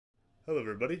Hello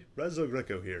everybody, Rasmus L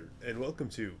Greco here, and welcome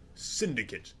to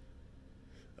Syndicate.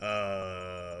 In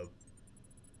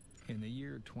the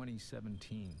year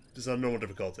 2017, just on normal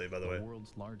difficulty, by the way. The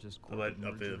world's largest I might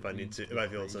update it if I need to, if I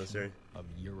feel it's necessary. Of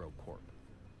Eurocorp.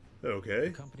 Okay.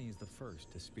 The company is the first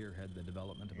to spearhead the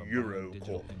development of a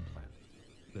digital implant,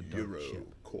 the DART chip,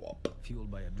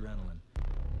 fueled by adrenaline.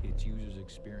 Its users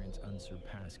experience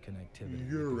unsurpassed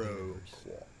connectivity.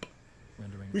 Eurocorp.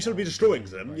 We shall be destroying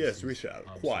them, yes, we shall.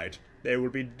 Quite. They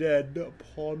will be dead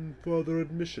upon further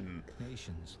admission.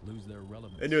 Nations lose their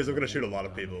relevance. Anyways, I'm gonna shoot a lot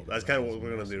of people. That's kind of what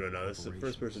we're gonna do right now. This is a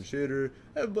first-person shooter.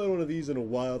 I haven't played one of these in a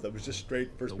while that was just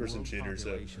straight first-person shooter,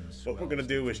 so what we're gonna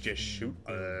do is just shoot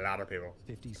a lot of people.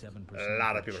 A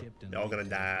lot of people. They're all gonna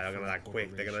die. They're gonna die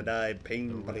quick. They're gonna die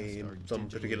painfully in some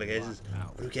particular cases.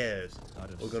 Who cares?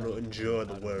 We're gonna enjoy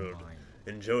the world.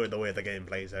 Enjoy the way the game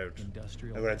plays out.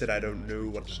 Now, granted, I don't know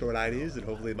what the storyline is, and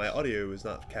hopefully my audio is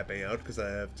not capping out because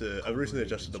I've recently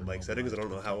adjusted the mic settings. I don't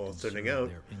know how well it's turning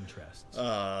out.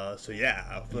 So yeah,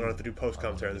 I don't have to do post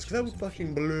commentary on this because that would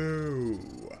fucking blow.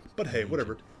 But hey,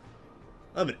 whatever.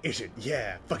 I'm an agent.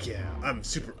 Yeah, fuck yeah. I'm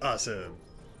super awesome.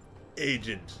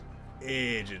 Agent.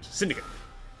 Syndicate.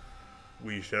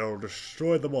 We shall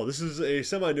destroy them all. This is a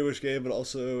semi-newish game, but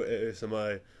also a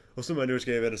semi-newish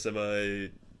game and a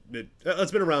semi.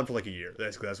 It's been around for like a year.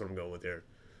 Basically, that's what I'm going with here.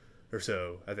 Or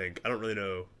so, I think. I don't really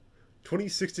know.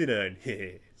 2069.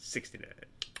 69.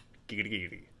 Giggity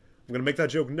giggity. I'm gonna make that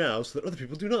joke now so that other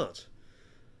people do not.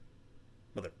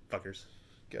 Motherfuckers.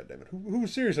 God damn it. Who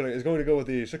seriously is going to go with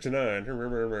the 69?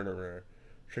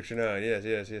 69,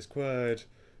 yes, quite.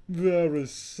 Very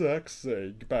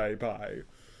sexy. Bye.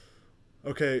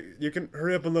 Okay, you can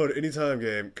hurry up and load anytime,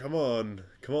 game. Come on,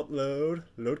 load.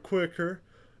 Load quicker.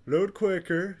 Load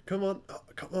quicker. Come on. Oh,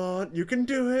 come on. You can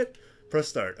do it. Press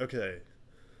start. Okay.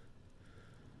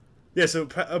 Yeah, so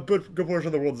a good portion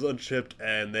of the world is unshipped,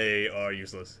 and they are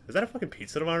useless. Is that a fucking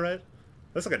pizza, am I right?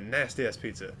 That's like a nasty-ass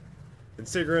pizza. And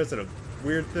cigarettes and a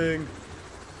weird thing.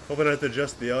 Hoping I have to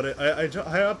adjust the audio.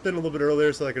 I opted in a little bit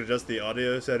earlier so I could adjust the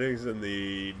audio settings and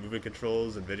the movement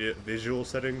controls and visual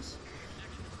settings.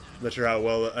 Not sure how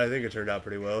well. I think it turned out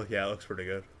pretty well. Yeah, it looks pretty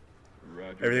good.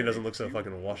 Everything doesn't look so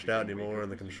fucking washed out anymore, and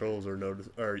the controls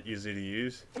are easy to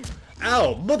use.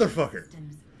 Ow, motherfucker!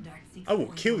 I will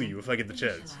kill you if I get the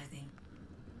chance.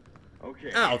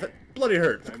 Okay. Ow, that bloody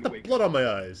hurt. Look at the blood on my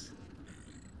eyes.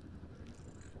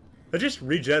 I just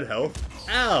regen health.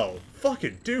 Ow,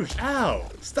 fucking douche. Ow,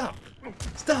 stop.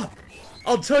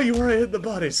 I'll tell you where I hit the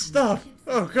body. Stop.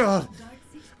 Oh god.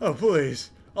 Oh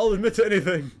please. I'll admit to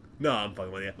anything. No, I'm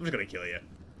fucking with you. I'm just gonna kill you.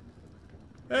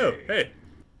 Oh, hey.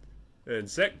 And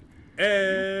sec.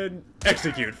 And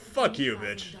execute. Fuck you,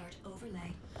 bitch.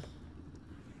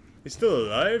 He's still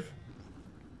alive?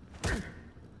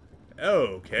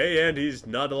 Okay, and he's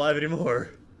not alive anymore.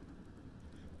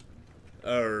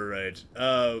 Alright.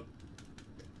 So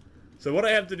what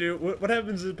I have to do, what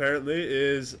happens apparently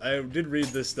is, I did read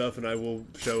this stuff and I will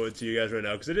show it to you guys right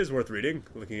now, because it is worth reading,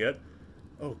 looking at.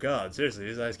 Oh god, seriously,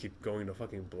 his eyes keep going to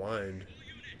fucking blind.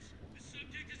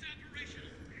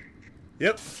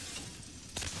 Yep.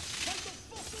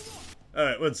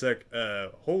 Alright, one sec.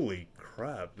 Holy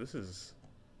crap, this is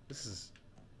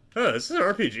an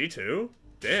RPG too?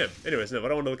 Damn. Anyways, no,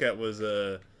 what I wanted to look at was,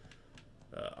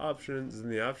 options. In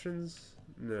the options?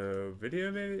 No. Video,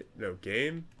 maybe? No.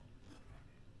 Game?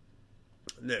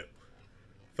 No.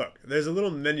 Fuck. There's a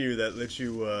little menu that lets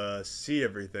you, see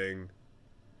everything.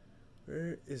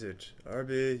 Where is it?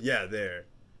 RB? Yeah, there.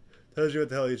 Tells you what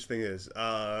the hell each thing is.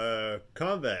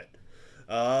 Combat.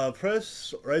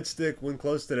 Press right stick when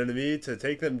close to an enemy to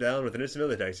take them down with an instant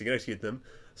melee attack, so you can execute them.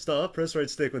 Stop. Press right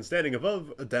stick when standing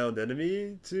above a downed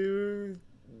enemy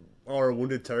or a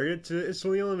wounded target to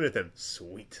instantly eliminate them.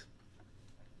 Sweet.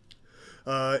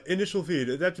 Initial feed.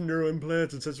 Adaptive neuro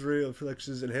implants and sensory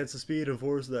reflexes enhance the speed and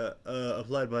force that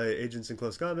applied by agents in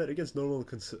close combat against normal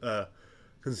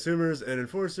consumers and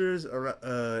enforcers,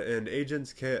 and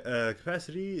agents'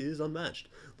 capacity is unmatched,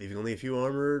 leaving only a few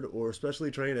armored or specially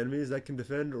trained enemies that can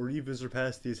defend or even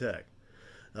surpass the attack.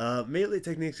 Melee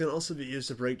techniques can also be used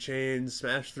to break chains,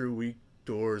 smash through weak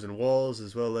doors and walls,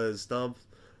 as well as stomp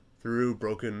through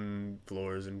broken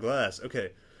floors and glass.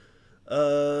 Okay.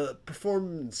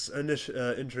 Performance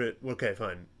okay,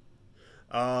 fine.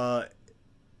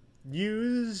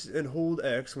 Use and hold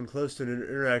X when close to an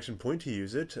interaction point to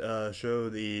use it.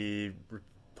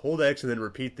 Hold X and then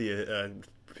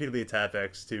repeatedly tap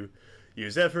X to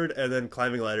use effort, and then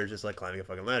climbing ladders just like climbing a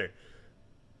fucking ladder.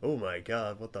 Oh my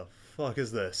god, what the fuck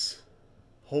is this?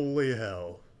 Holy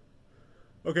hell.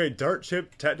 Okay, dart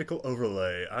chip tactical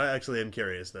overlay. I actually am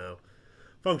curious now.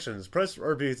 Functions. Press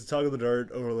RB to toggle the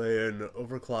dart overlay and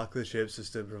overclock the ship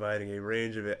system, providing a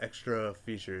range of extra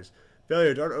features.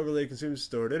 Failure. Dart overlay consumes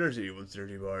stored energy. Once the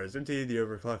energy bar is empty, the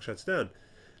overclock shuts down.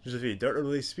 There's a feed. Dart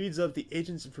overlay speeds up the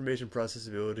agent's information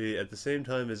processability at the same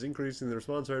time as increasing the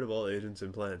response rate of all agents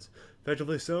and plans,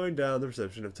 effectively slowing down the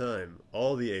perception of time.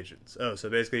 All the agents. Oh, so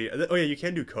basically, oh yeah, you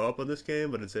can do co-op on this game,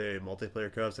 but it's a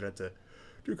multiplayer co-op, so I'd have to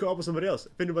do co-op with somebody else.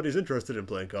 If anybody's interested in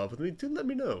playing co-op with me, do let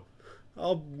me know.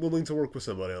 I'm willing to work with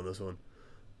somebody on this one.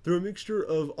 Through a mixture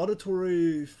of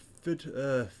auditory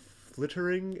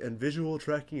flittering and visual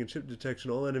tracking and chip detection,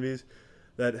 all enemies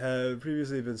that have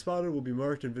previously been spotted will be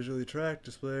marked and visually tracked,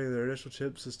 displaying their initial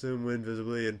chip system when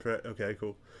visibly and okay,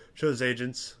 cool. Shows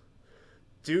agents.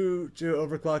 Due to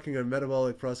overclocking a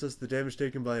metabolic process, the damage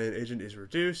taken by an agent is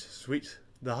reduced. Sweet.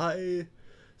 The high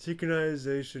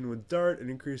synchronization with DART and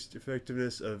increased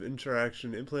effectiveness of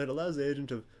interaction implant allows the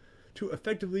agent to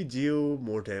effectively deal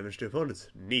more damage to opponents.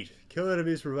 Neat. Kill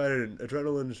enemies provided an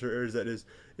adrenaline surge that is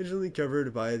instantly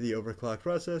covered by the overclock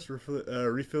process,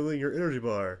 refilling your energy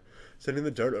bar, setting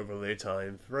the dart overlay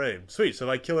time frame. Sweet. So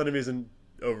if I kill enemies in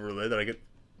overlay, then I get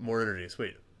more energy.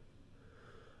 Sweet.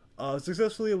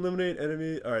 Successfully eliminate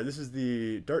enemy. Alright, this is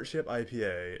the dart ship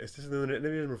IPA. Successfully eliminate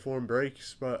enemies and perform breach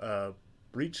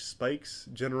spikes.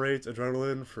 Generates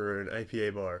adrenaline for an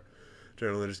IPA bar.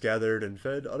 Adrenaline is gathered and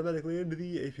fed automatically into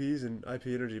the APs and IP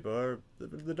energy bar,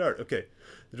 the dart. Okay.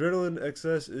 The adrenaline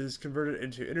excess is converted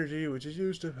into energy, which is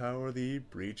used to power the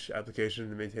breach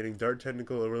application, maintaining dart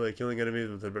technical overlay, killing enemies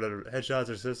with headshots,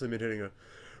 or successfully maintaining a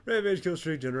rampage kill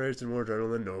streak generates more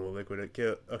adrenaline than normal liquid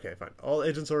kill. Okay, fine. All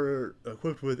agents are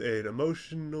equipped with an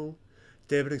emotional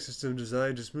dampening system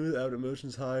designed to smooth out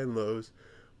emotions' high and lows.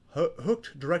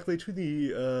 Hooked directly to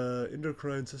the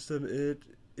endocrine system, it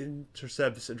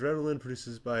intercepts adrenaline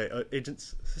produced by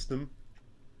agent's system.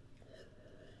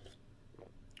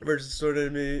 Emergency stored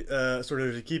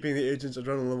energy, keeping the agent's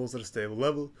adrenaline levels at a stable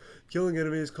level. Killing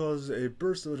enemies causes a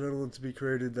burst of adrenaline to be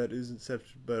created that is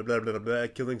incepted. Blah blah blah blah.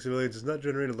 Killing civilians does not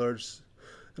generate a large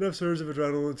enough surge of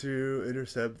adrenaline to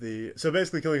intercept the. So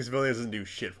basically, killing civilians doesn't do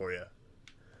shit for you.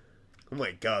 Oh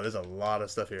my god, there's a lot of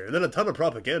stuff here, and then a ton of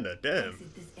propaganda. Damn.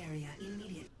 Exit this area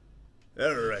immediately.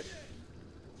 All right.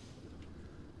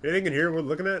 Anything in here we're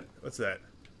looking at? What's that?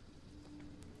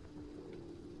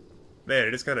 Man,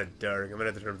 it is kind of dark. I'm gonna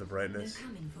have to turn up the brightness. They're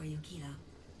coming for you, Kilo.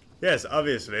 Yes,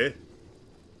 obviously.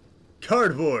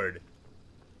 Cardboard!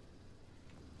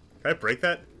 Can I break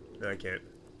that? No, I can't.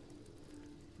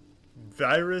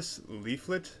 Virus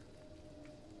leaflet?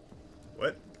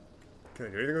 What? Can I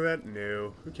do anything with that?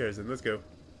 No. Who cares then? Let's go.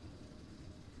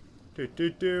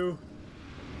 Do.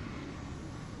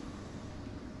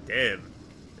 Damn.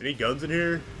 Any guns in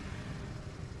here?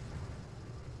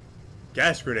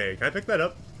 Gas grenade. Can I pick that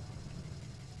up?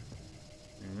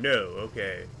 No.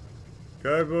 Okay.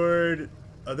 Cardboard.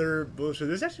 Other bullshit.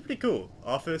 This is actually pretty cool.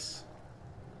 Office.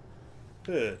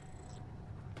 Huh.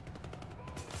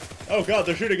 Oh god,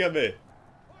 they're shooting at me.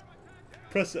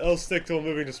 Press L stick while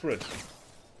moving to sprint.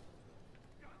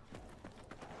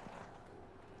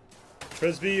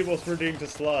 Press B while sprinting to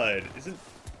slide. Isn't...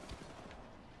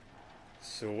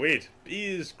 Sweet. B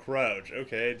is crouch.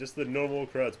 Okay, just the normal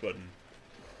crouch button.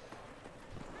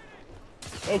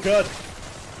 Oh god.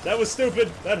 That was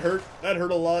stupid. That hurt. That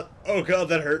hurt a lot. Oh god,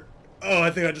 that hurt. Oh, I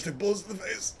think I just took bullets to the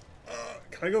face.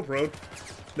 Can I go prone?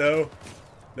 No.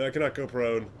 No, I cannot go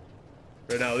prone.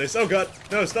 Right now, at least. Oh god.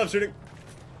 No, stop shooting.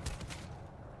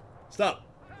 Stop.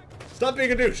 Stop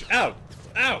being a douche. Ow.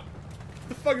 Ow. What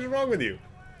the fuck is wrong with you?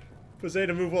 Press A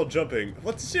to move while jumping.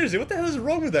 What? Seriously, what the hell is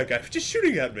wrong with that guy? He's just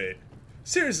shooting at me.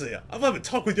 Seriously, I'll have a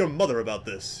talk with your mother about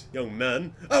this, young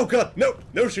man. Oh god, no,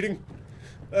 no shooting.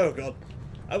 Oh god,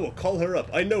 I will call her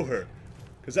up. I know her.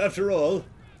 Because after all,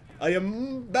 I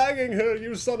am banging her,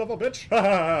 you son of a bitch. Ha ha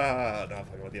ha. No, I'm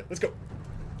fucking with you. Let's go.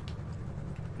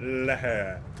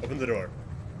 Open the door.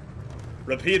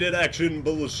 Repeated action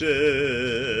bullshit.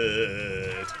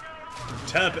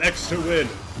 Tap X to win.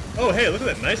 Oh hey, look at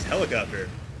that nice helicopter.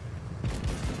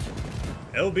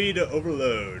 LB to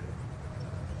overload.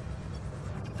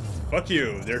 Fuck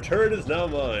you, their turret is now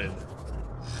mine.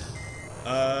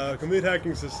 Complete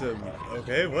hacking system.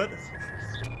 Okay, what?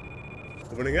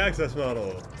 Opening access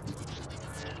model.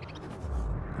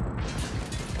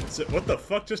 So, what the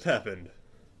fuck just happened?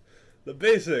 The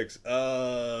basics.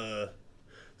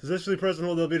 Successfully press and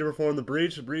hold LB to perform the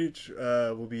breach. The breach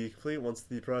will be complete once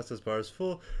the process bar is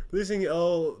full. Releasing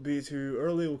LB too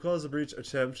early will cause the breach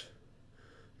attempt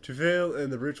to fail,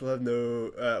 and the breach will have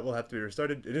will have to be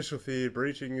restarted. Initial feed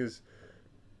breaching is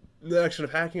the action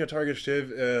of hacking a target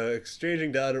ship,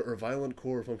 exchanging data, or violent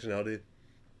core functionality.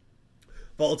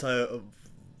 Volatile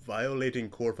violating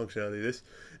core functionality. This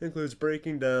includes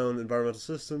breaking down environmental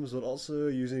systems, but also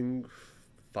using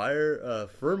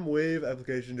firm wave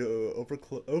application to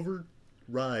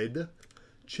override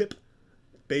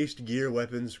chip-based gear,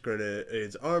 weapons,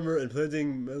 grenades, armor, and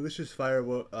planting malicious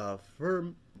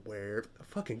firmware.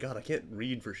 Fucking god, I can't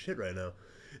read for shit right now.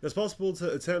 It's possible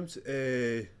to attempt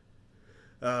a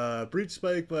breach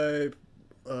spike by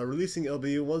releasing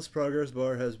LB once progress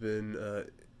bar has been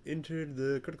entered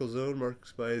the critical zone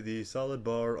marked by the solid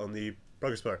bar on the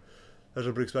progress bar.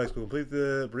 Special breach spikes will complete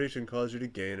the breach and cause you to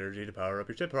gain energy to power up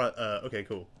your chip. Okay,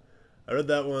 cool. I read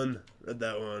that one. Read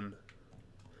that one.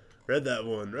 Read that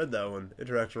one. Read that one.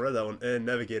 Interaction. Read that one. And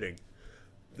navigating.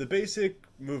 The basic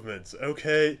movements.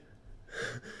 Okay.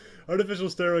 Artificial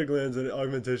steroid glands and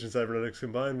augmentation cybernetics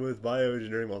combined with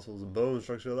bioengineering muscles and bone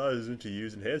structure allows them to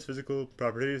use enhanced physical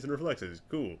properties and reflexes.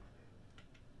 Cool.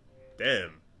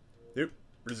 Damn. Yep.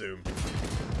 Resume.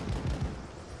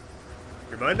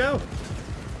 You're mine now?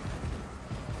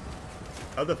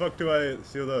 How the fuck do I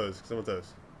steal those? Because I want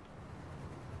those.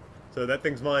 So that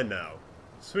thing's mine now.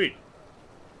 Sweet.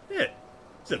 Yeah.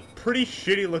 It's a pretty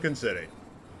shitty looking city.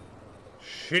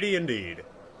 Shitty indeed.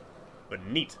 But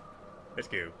neat. Let's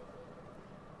go.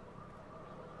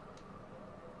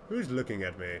 Who's looking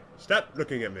at me? Stop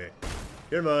looking at me.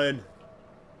 You're mine.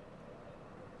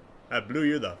 I blew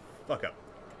you the fuck up.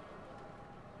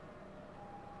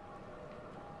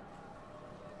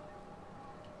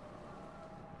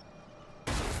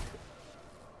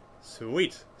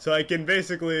 Sweet. So I can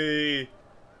basically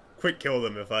quick kill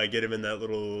them if I get him in that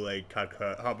little, like,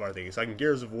 hotbar thing. So I can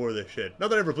Gears of War this shit. Not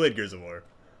that I ever played Gears of War.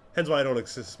 Hence why I don't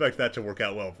expect that to work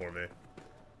out well for me.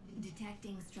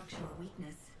 Detecting structural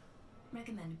weakness.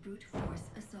 Recommend brute force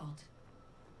assault.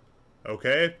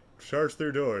 Okay. Charge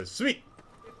through doors. Sweet!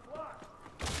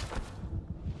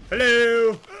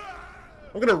 Hello!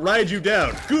 I'm gonna ride you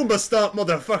down. Goomba stomp,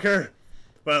 motherfucker!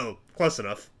 Well, close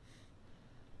enough.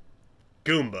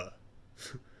 Goomba.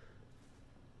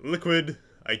 Liquid.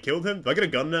 I killed him? Do I get a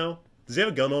gun now? Does he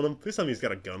have a gun on him? Please tell me he's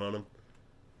got a gun on him.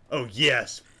 Oh,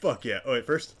 yes. Fuck yeah. Oh, wait,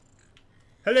 first.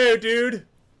 Hello, dude.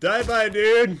 Die bye,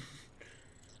 dude.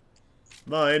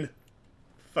 Mine.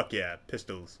 Fuck yeah.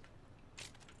 Pistols.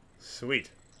 Sweet.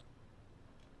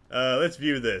 Let's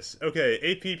view this. Okay,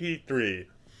 APP3.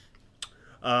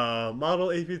 Model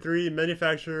AP3,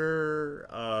 manufacturer,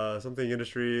 something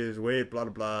industries, weight, blah,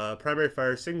 blah, blah. Primary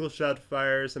fire, single shot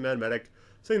fire, semi-automatic.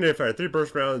 Secondary fire, 3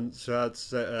 burst round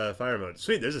shots, fire mode.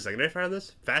 Sweet, there's a secondary fire on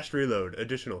this? Fast reload,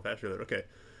 additional fast reload, okay.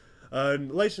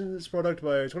 Licensed product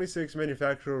by 26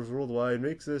 manufacturers worldwide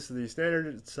makes this the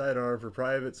standard sidearm for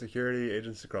private security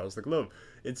agents across the globe.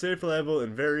 It's safe, reliable,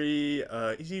 and very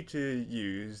easy to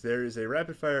use. There is a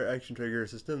rapid fire action trigger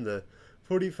system. The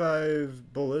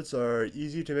 45 bullets are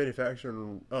easy to manufacture.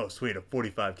 Oh, sweet, a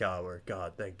 45 caliber.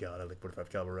 God, thank God, I like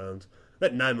 45 caliber rounds.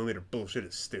 That 9mm bullshit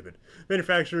is stupid.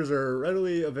 Manufacturers are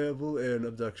readily available in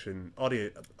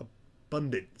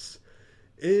abundance.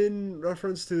 In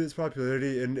reference to its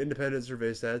popularity, an independent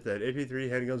survey stat that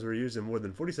AP3 handguns were used in more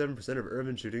than 47% of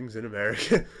urban shootings in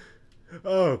America.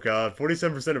 Oh god,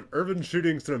 47% of urban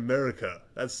shootings in America.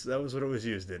 That was what it was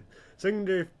used in.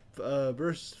 Secondary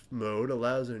burst mode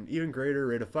allows an even greater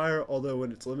rate of fire, although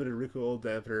when it's limited recoil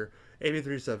dampener,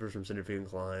 AP3 suffers from significant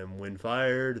climb when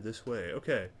fired this way.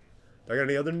 Okay. Do I got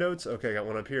any other notes? Okay, I got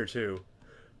one up here too.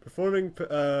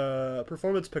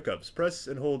 Performance pickups. Press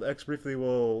and hold X briefly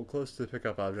while close to the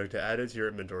pickup object to add it to your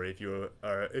inventory.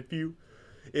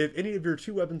 If any of your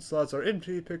 2 weapon slots are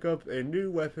empty, pick up a new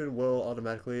weapon will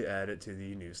automatically add it to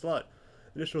the new slot.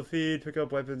 Initial feed, pick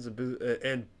up weapons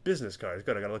and business cards.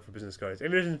 Good, I gotta look for business cards.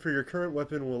 Ammunition for your current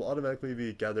weapon will automatically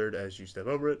be gathered as you step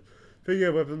over it. Picking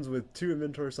up weapons with 2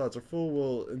 inventory slots are full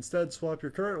will instead swap your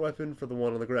current weapon for the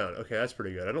one on the ground. Okay, that's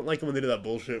pretty good. I don't like when they do that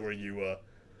bullshit where you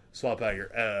swap out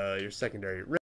your secondary